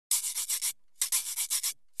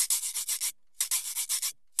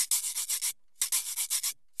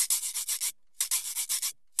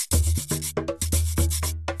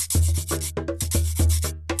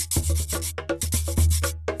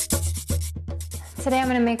Today I'm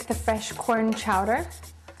going to make the fresh corn chowder.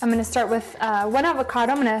 I'm going to start with 1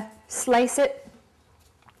 avocado. I'm going to slice it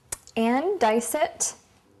and dice it.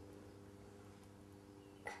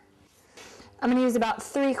 I'm going to use about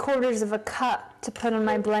 3/4 of a cup to put in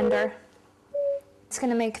my blender. It's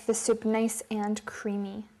going to make the soup nice and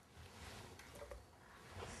creamy.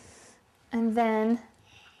 And then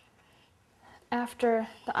after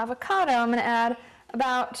the avocado, I'm going to add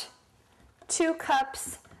about 2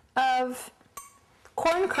 cups of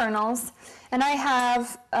corn kernels, and I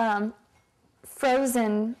have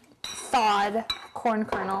frozen thawed corn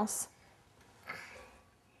kernels.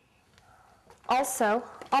 Also,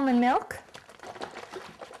 almond milk,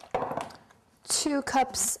 2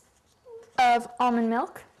 cups of almond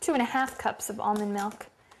milk, 2.5 cups of almond milk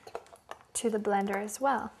to the blender as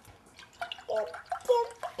well.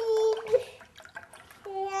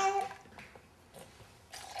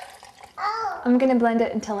 I'm going to blend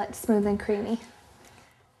it until it's smooth and creamy.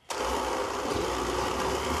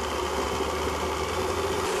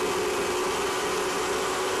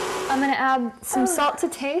 I'm going to add some salt to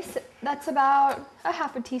taste. That's about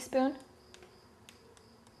 1/2 teaspoon.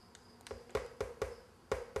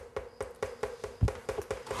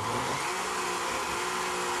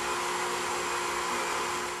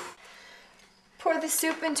 Pour the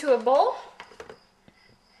soup into a bowl.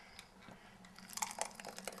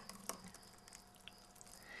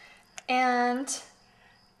 And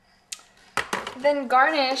then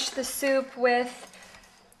garnish the soup with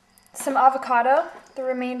some avocado, the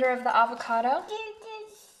remainder of the avocado.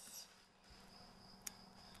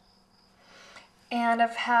 And I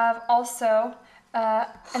have also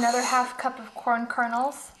another 1/2 cup of corn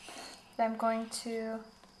kernels that I'm going to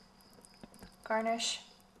garnish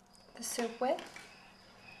the soup with.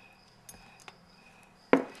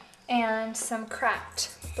 And some cracked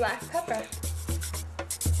black pepper.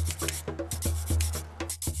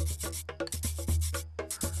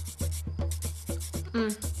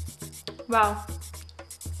 Wow,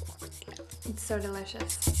 it's so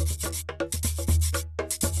delicious.